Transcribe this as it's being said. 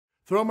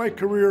Throughout my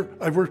career,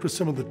 I've worked with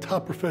some of the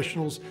top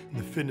professionals in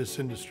the fitness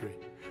industry,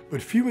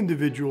 but few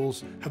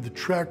individuals have the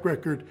track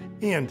record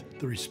and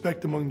the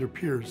respect among their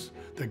peers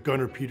that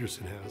Gunnar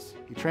Peterson has.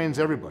 He trains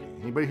everybody.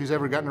 Anybody who's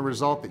ever gotten a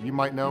result that you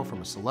might know,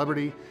 from a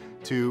celebrity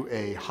to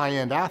a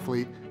high-end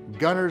athlete,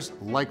 Gunnar's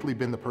likely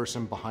been the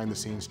person behind the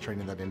scenes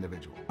training that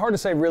individual. Hard to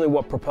say really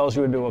what propels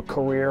you into a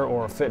career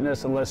or a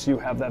fitness unless you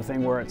have that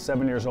thing where at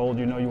 7 years old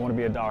you know you want to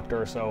be a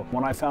doctor. So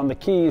when I found the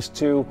keys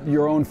to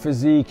your own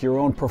physique, your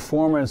own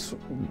performance,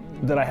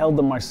 that I held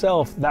them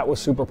myself, that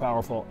was super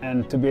powerful.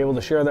 And to be able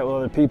to share that with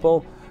other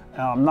people,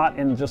 not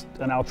in just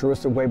an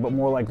altruistic way, but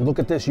more like, look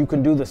at this, you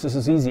can do this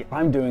is easy,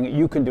 I'm doing it,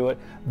 you can do it,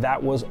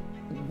 that was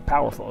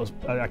powerful.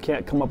 I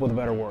can't come up with a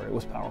better word, it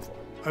was powerful.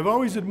 I've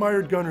always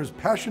admired Gunnar's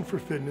passion for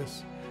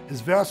fitness, his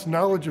vast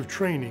knowledge of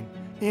training,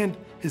 and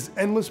his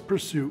endless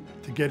pursuit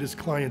to get his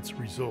clients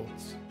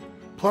results.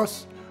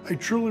 Plus, I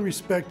truly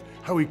respect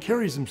how he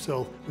carries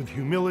himself with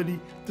humility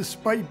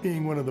despite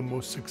being one of the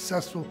most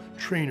successful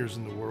trainers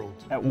in the world.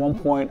 At one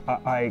point,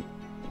 I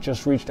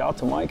just reached out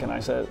to Mike and I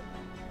said,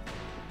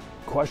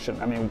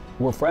 question, I mean,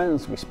 we're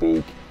friends, we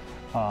speak,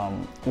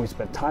 we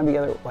spend time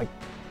together, like,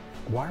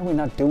 why are we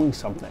not doing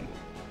something?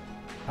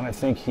 And I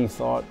think he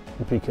thought,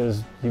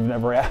 because you've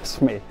never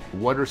asked me.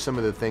 What are some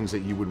of the things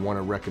that you would want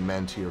to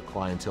recommend to your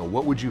clientele?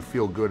 What would you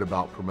feel good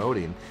about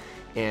promoting?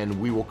 And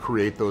we will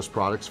create those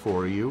products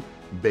for you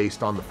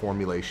based on the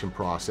formulation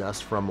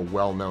process from a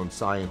well-known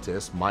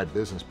scientist, my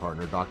business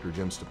partner, Dr.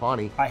 Jim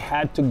Stoppani. I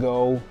had to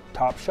go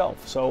top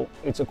shelf. So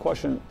it's a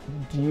question,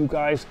 do you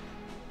guys,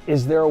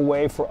 is there a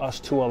way for us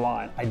to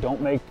align? I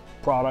don't make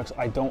products,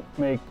 I don't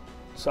make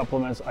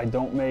supplements, I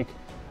don't make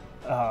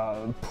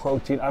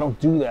protein, I don't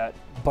do that,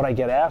 but I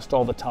get asked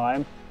all the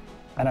time,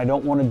 and I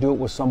don't want to do it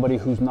with somebody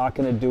who's not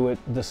going to do it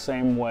the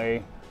same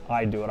way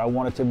I do it. I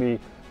want it to be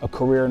a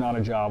career, not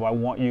a job. I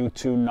want you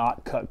to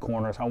not cut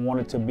corners. I want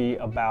it to be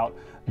about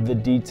the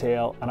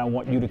detail, and I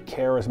want you to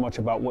care as much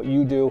about what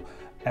you do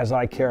as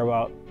I care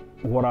about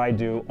what I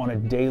do on a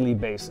daily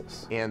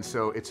basis. And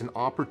so it's an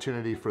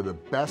opportunity for the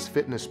best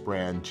fitness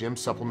brand, JYM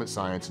Supplement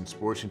Science and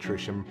sports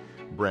nutrition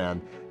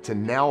brand, to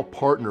now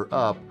partner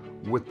up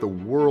with the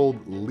world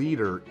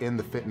leader in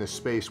the fitness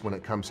space when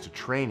it comes to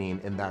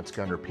training, and that's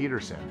Gunnar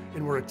Peterson.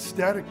 And we're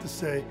ecstatic to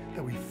say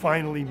that we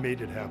finally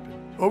made it happen.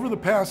 Over the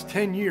past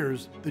 10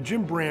 years, the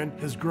JYM brand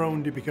has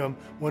grown to become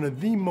one of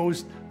the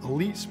most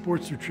elite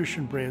sports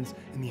nutrition brands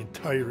in the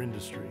entire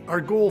industry. Our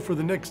goal for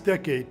the next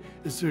decade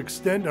is to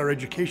extend our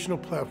educational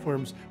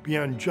platforms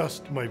beyond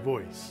just my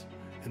voice.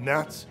 And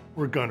that's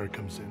where Gunnar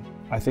comes in.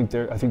 I think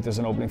there's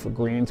an opening for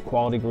greens,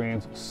 quality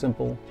greens,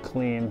 simple,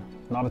 clean,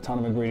 not a ton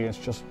of ingredients,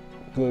 just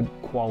good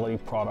quality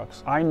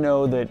products. I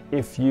know that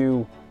if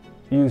you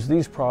use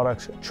these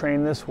products,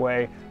 train this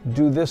way,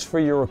 do this for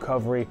your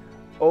recovery,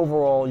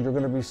 overall you're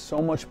going to be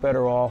so much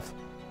better off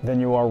than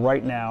you are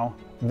right now,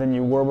 than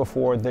you were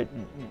before, that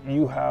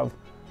you have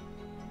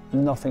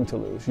nothing to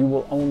lose. You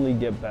will only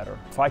get better.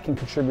 If I can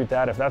contribute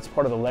that, if that's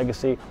part of the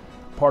legacy,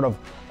 part of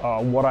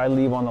what I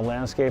leave on the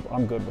landscape,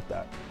 I'm good with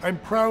that. I'm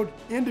proud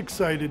and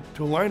excited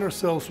to align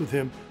ourselves with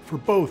him for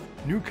both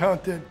new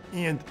content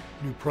and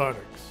new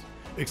products.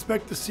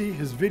 Expect to see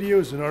his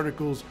videos and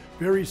articles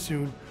very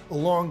soon,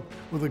 along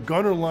with a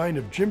Gunnar line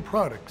of JYM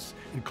products,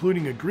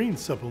 including a green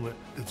supplement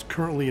that's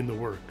currently in the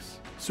works.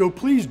 So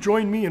please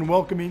join me in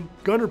welcoming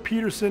Gunnar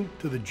Peterson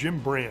to the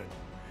JYM brand.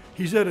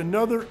 He's yet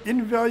another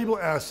invaluable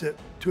asset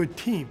to a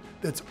team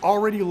that's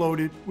already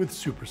loaded with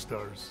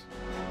superstars.